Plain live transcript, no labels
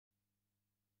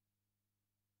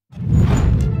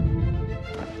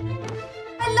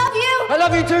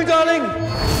love you too, darling!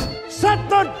 Set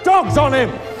the dogs on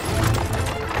him!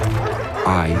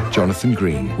 I, Jonathan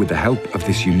Green, with the help of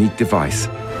this unique device,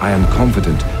 I am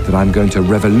confident that I'm going to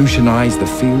revolutionize the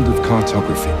field of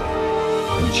cartography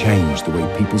and change the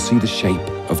way people see the shape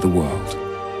of the world.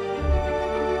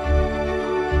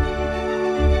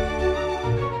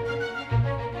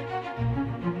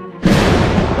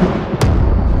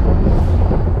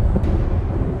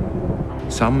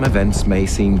 Some events may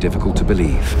seem difficult to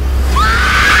believe,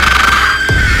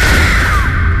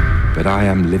 but I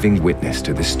am living witness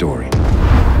to this story.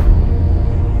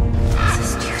 There's a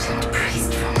student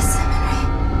priest from the seminary,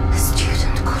 a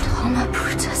student called Homo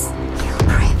Brutus. He'll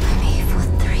pray for me for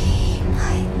 3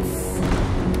 nights.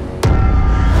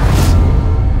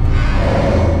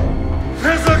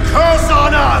 There's a curse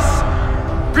on us!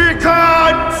 Be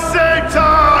gone,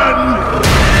 Satan!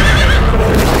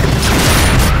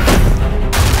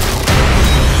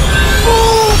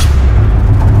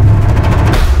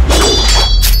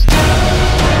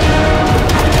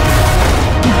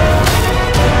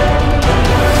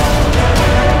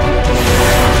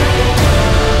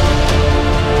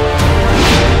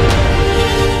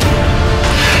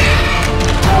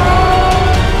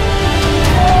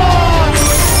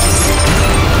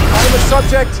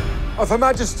 Subject of Her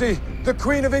Majesty, the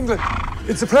Queen of England.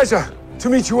 It's a pleasure to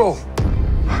meet you all.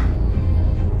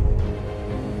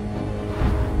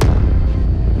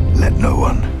 Let no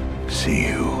one see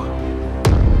you.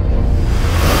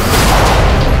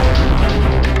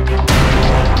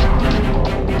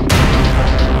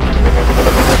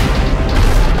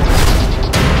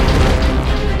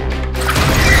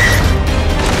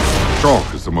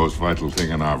 Chalk is the most vital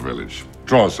thing in our village.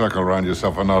 Draw a circle around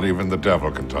yourself and not even the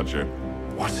devil can touch you.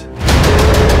 What?